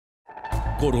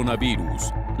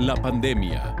Coronavirus, la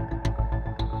pandemia.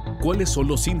 ¿Cuáles son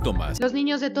los síntomas? Los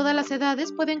niños de todas las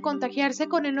edades pueden contagiarse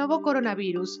con el nuevo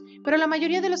coronavirus, pero la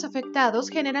mayoría de los afectados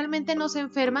generalmente no se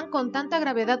enferman con tanta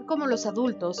gravedad como los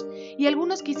adultos, y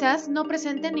algunos quizás no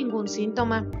presenten ningún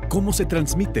síntoma. ¿Cómo se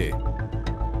transmite?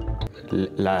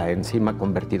 La enzima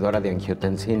convertidora de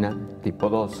angiotensina tipo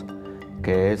 2,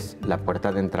 que es la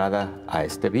puerta de entrada a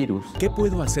este virus. ¿Qué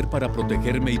puedo hacer para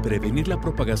protegerme y prevenir la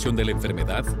propagación de la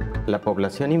enfermedad? La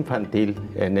población infantil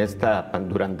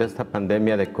durante esta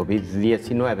pandemia de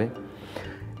COVID-19,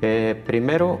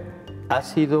 primero ha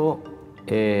sido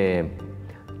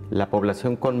la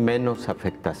población con menos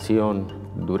afectación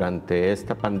durante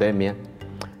esta pandemia,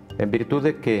 en virtud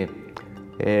de que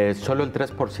solo el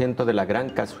 3% de la gran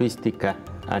casuística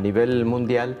a nivel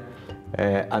mundial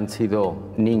han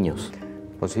sido niños.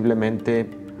 Posiblemente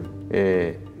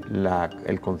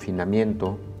el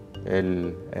confinamiento,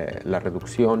 la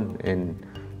reducción en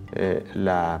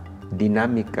la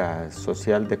dinámica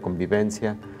social de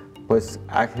convivencia, pues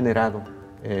ha generado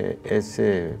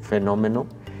ese fenómeno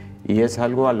y es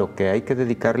algo a lo que hay que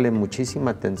dedicarle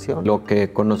muchísima atención. Lo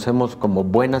que conocemos como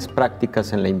buenas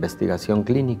prácticas en la investigación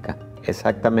clínica,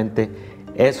 exactamente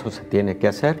eso se tiene que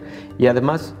hacer y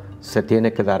además se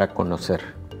tiene que dar a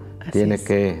conocer. Tiene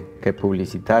que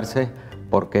publicitarse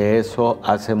porque eso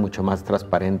hace mucho más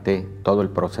transparente todo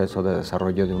el proceso de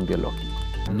desarrollo de un biológico.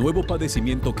 Nuevo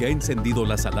padecimiento que ha encendido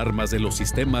las alarmas de los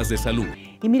sistemas de salud.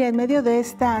 Y mira, en medio de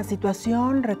esta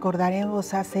situación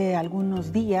recordaremos hace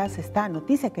algunos días esta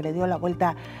noticia que le dio la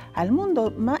vuelta al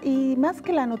mundo y más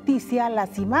que la noticia,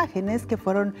 las imágenes que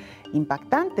fueron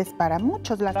impactantes para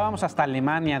muchos. Vamos hasta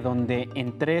Alemania, donde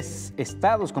en 3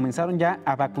 estados comenzaron ya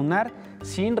a vacunar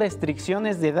sin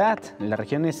restricciones de edad. Las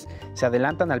regiones se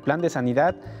adelantan al plan de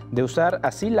sanidad de usar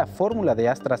así la fórmula de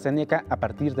AstraZeneca a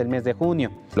partir del mes de junio.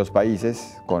 Los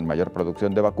países con mayor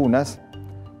producción de vacunas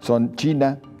son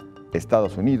China,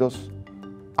 Estados Unidos,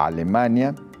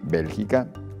 Alemania, Bélgica,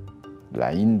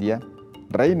 la India,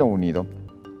 Reino Unido,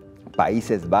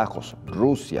 Países Bajos,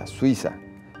 Rusia, Suiza,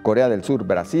 Corea del Sur,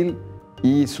 Brasil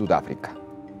y Sudáfrica.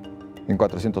 En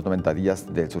 490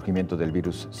 días del surgimiento del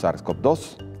virus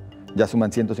SARS-CoV-2, ya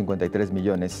suman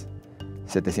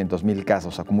 153.700.000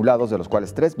 casos acumulados, de los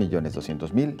cuales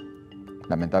 3.200.000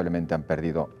 lamentablemente han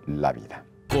perdido la vida.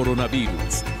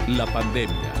 Coronavirus, la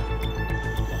pandemia.